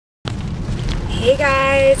Hey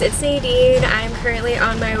guys, it's Nadine. I'm currently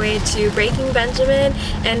on my way to Breaking Benjamin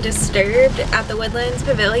and Disturbed at the Woodlands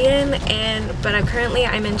Pavilion, but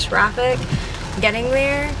I'm in traffic getting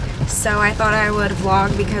there, so I thought I would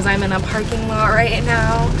vlog because I'm in a parking lot right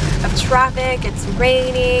now of traffic. It's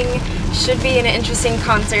raining. Should be an interesting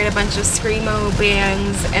concert, a bunch of screamo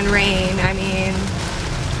bands and rain. I mean,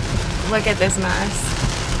 look at this mess.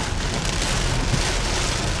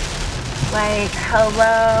 Like,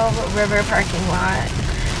 hello, river parking lot.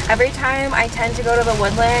 Every time I tend to go to the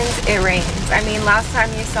Woodlands, it rains. I mean, last time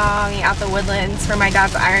you saw me at the Woodlands for my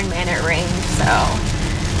dad's Ironman, it rained, so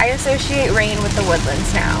I associate rain with the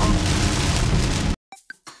Woodlands now.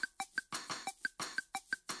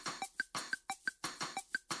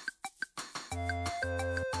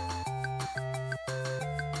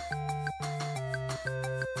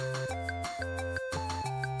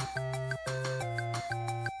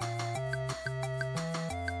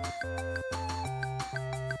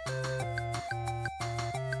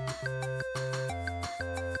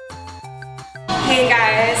 Hey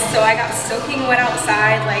guys, so I got soaking wet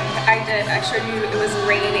outside like I showed you it was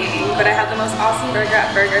raining, but I had the most awesome burger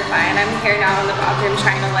at BurgerFi, and I'm here now in the bathroom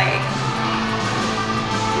trying to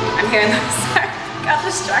sorry, got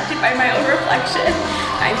distracted by my own reflection.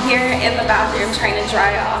 I'm here in the bathroom trying to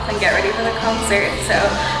dry off and get ready for the concert, so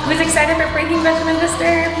who's excited for Breaking Benjamin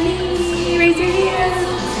Disturbed? Me, raise your hand.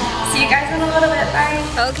 See you guys in a little bit, bye.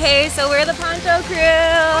 Okay, so we're the Poncho crew,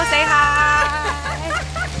 say hi.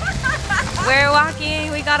 We're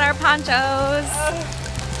walking, we got our ponchos.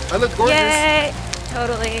 I look gorgeous. Yay!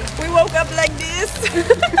 Totally. We woke up like this.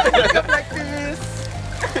 Woke up like this.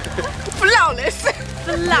 Flawless.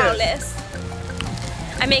 Flawless.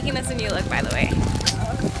 Yes. I'm making this a new look, by the way.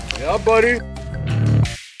 Yeah, buddy.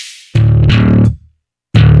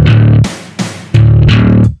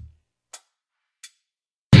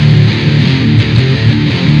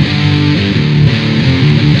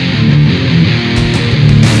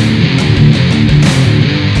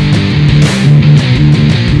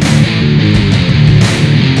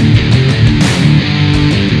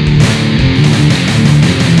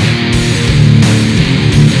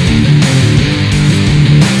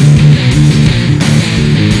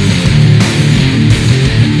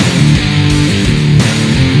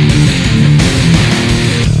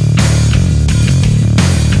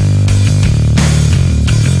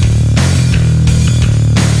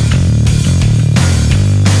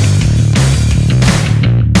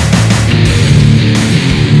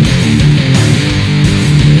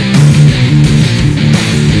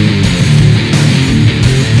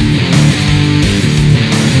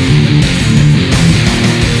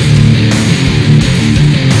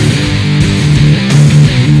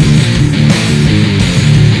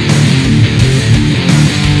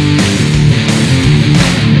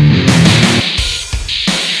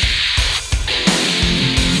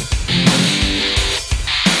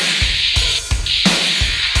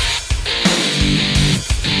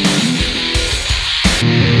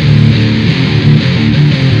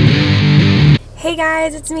 Hey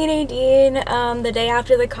guys, it's me Nadine. The day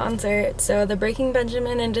after the concert, so the Breaking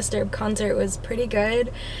Benjamin and Disturbed concert was pretty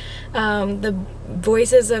good. The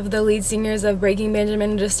voices of the lead singers of Breaking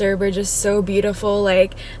Benjamin and Disturbed were just so beautiful.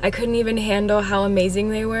 Like, I couldn't even handle how amazing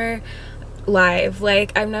they were live.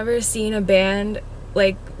 Like, I've never seen a band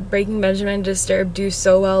like Breaking Benjamin and Disturbed do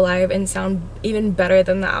so well live and sound even better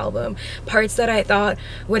than the album. Parts that I thought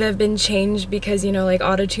would have been changed because, you know, like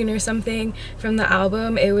auto-tune or something from the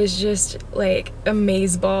album, it was just like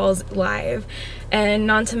amazeballs live. And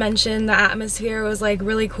not to mention the atmosphere was like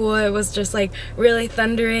really cool. It was just like really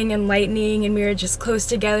thundering and lightning, and we were just close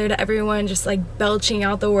together to everyone, just like belching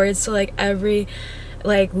out the words to like every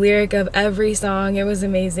like lyric of every song. It was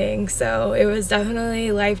amazing. So it was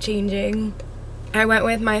definitely life-changing. I went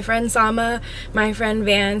with my friend Sama, my friend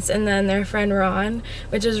Vance, and then their friend Ron,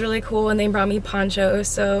 which is really cool, and they brought me ponchos,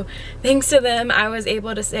 so thanks to them I was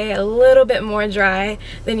able to stay a little bit more dry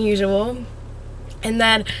than usual. And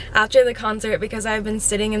then after the concert, because I've been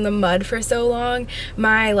sitting in the mud for so long,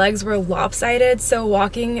 my legs were lopsided, so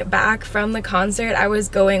walking back from the concert I was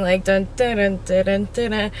going like dun dun dun dun dun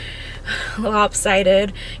dun, dun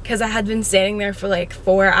lopsided, because I had been standing there for like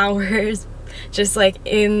 4 hours just like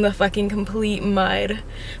in the fucking complete mud.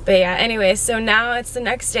 But yeah, anyway, so now it's the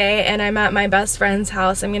next day and I'm at my best friend's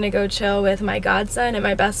house. I'm gonna go chill with my godson and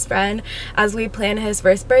my best friend as we plan his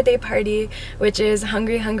first birthday party, which is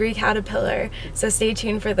Hungry Hungry Caterpillar. So stay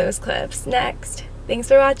tuned for those clips. Next. Thanks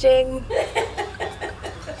for watching.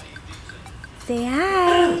 Say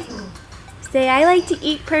hi. Say I like to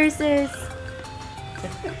eat purses.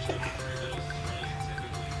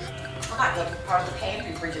 I'm not looking part of the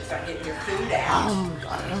pantry. Bridget's gonna get your food out.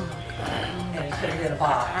 And put it in a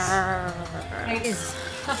box.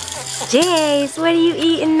 Jace, what are you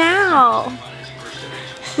eating now?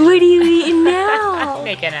 What are you eating now?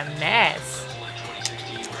 Making a mess.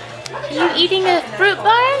 Are you eating a fruit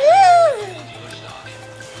bar?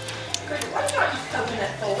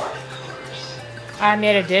 I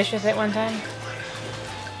made a dish with it one time.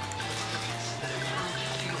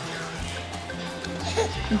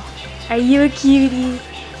 Are you a cutie?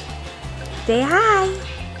 Say hi.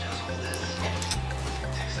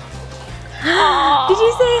 Did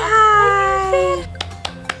you say hi?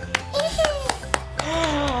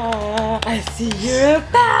 I see you're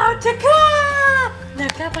about to clap. Now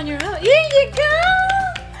clap on your own. Here you go.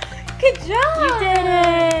 Good job. You did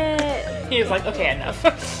it. He was like, okay, enough.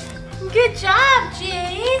 Good job,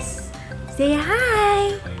 Jace. Say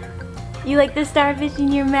hi. You like the starfish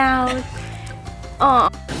in your mouth. Aw.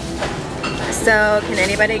 So, can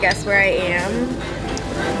anybody guess where I am?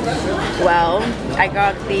 Well, I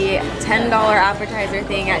got the $10 appetizer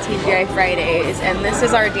thing at TGI Fridays, and this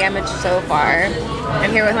is our damage so far.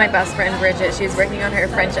 I'm here with my best friend Bridget. She's working on her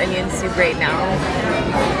French onion soup right now.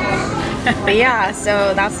 But yeah,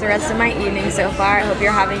 so that's the rest of my evening so far. I hope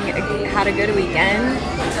you're had a good weekend.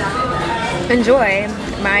 Enjoy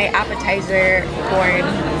my appetizer corn.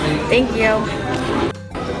 Thank you.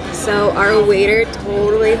 So our waiter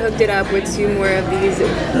totally hooked it up with 2 more of these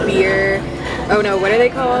beer, oh no, what are they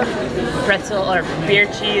called? Pretzel or beer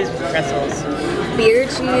cheese pretzels. Beer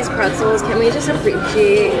cheese pretzels. Can we just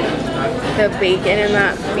appreciate the bacon in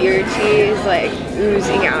that beer cheese like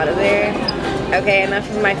oozing out of there? Okay, enough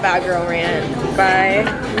of my fat girl rant. Bye.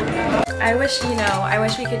 I wish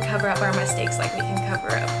we could cover up our mistakes like we can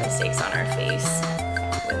cover up mistakes on our face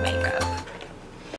with makeup.